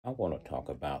I want to talk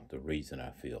about the reason I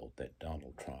feel that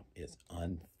Donald Trump is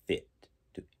unfit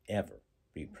to ever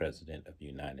be president of the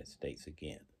United States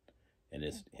again. And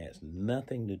it has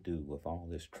nothing to do with all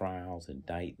his trials,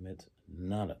 indictments,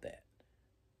 none of that.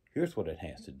 Here's what it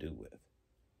has to do with.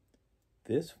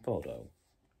 This photo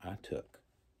I took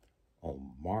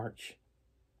on March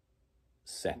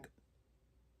 2nd,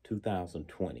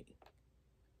 2020.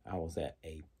 I was at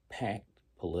a packed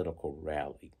political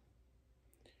rally.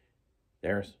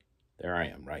 There I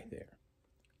am right there.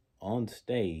 On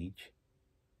stage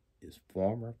is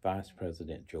former Vice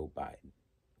President Joe Biden,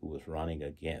 who was running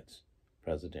against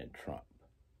President Trump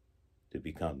to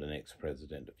become the next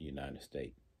president of the United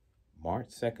States. March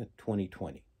 2nd,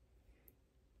 2020.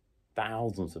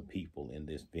 Thousands of people in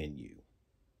this venue.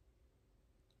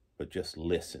 But just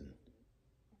listen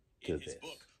to this. In his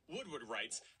book, Woodward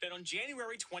writes that on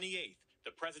January 28th,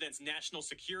 the president's national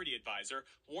security advisor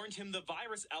warned him the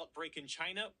virus outbreak in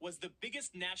China was the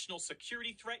biggest national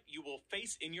security threat you will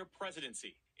face in your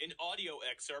presidency. In audio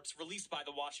excerpts released by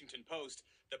the Washington Post,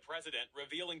 the president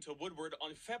revealing to Woodward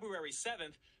on February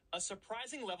 7th a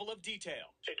surprising level of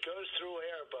detail. It goes through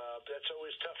air, Bob. That's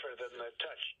always tougher than the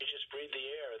touch. You just breathe the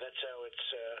air. That's how it's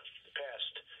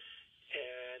passed.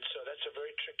 And so that's a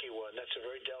very tricky one. That's a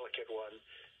very delicate one.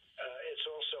 It's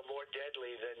also more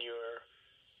deadly than your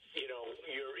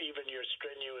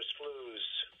strenuous flus.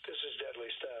 This is deadly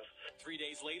stuff. 3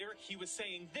 days later, he was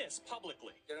saying this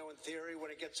publicly. In theory, when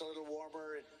it gets a little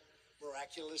warmer, it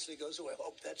miraculously goes away. I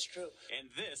hope that's true. And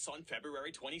this on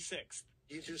February 26th.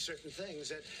 You do certain things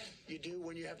that you do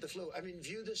when you have the flu. I mean,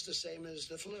 view this the same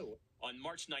as the flu. On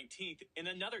March 19th,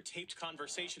 in another taped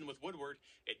conversation with Woodward,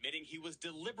 admitting he was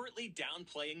deliberately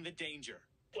downplaying the danger.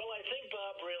 Well, I think,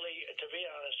 Bob, really, to be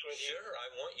honest with you, sure, I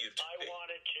want you to.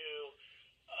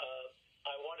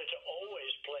 I wanted to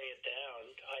always play it down.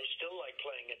 I still like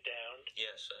playing it down.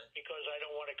 Yes, sir. Because I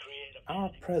don't want to create a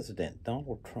Our president,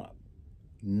 Donald Trump,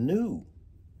 knew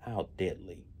how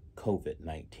deadly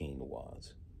COVID-19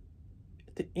 was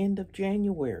at the end of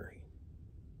January.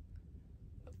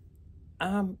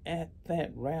 I'm at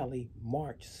that rally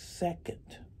March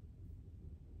 2nd.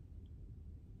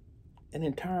 An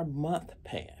entire month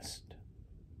passed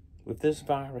with this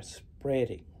virus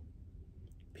spreading,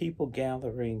 people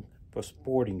gathering for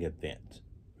sporting events.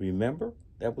 Remember,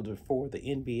 that was before the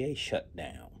NBA shut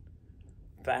down.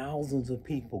 Thousands of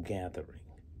people gathering,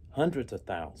 hundreds of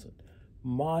thousands.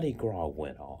 Mardi Gras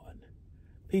went on.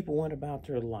 People went about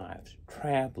their lives,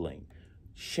 traveling,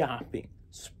 shopping,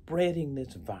 spreading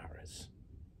this virus.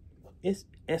 It's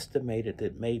estimated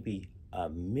that maybe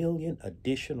 1 million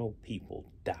additional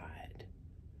people died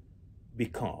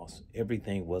because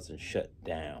everything wasn't shut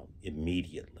down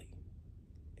immediately.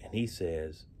 And he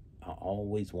says, I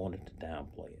always wanted to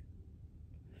downplay it.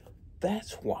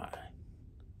 That's why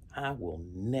I will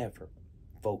never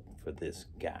vote for this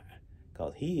guy,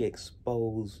 because he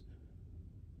exposed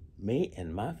me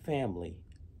and my family,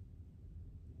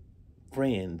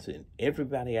 friends, and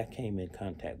everybody I came in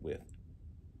contact with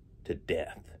to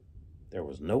death. There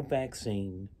was no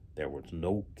vaccine. There was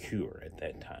no cure at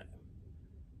that time.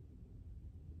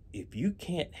 If you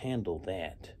can't handle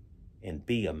that and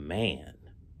be a man,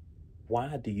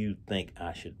 why do you think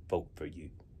I should vote for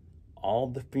you? All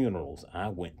the funerals I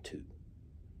went to,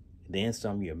 then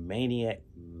some of your maniac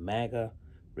MAGA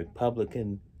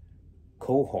Republican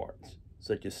cohorts,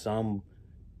 such as some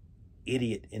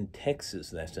idiot in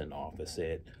Texas that's in office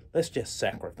said, let's just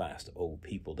sacrifice the old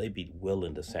people. They'd be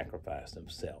willing to sacrifice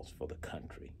themselves for the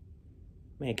country.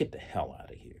 Man, get the hell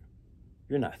out of here.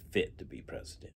 You're not fit to be president.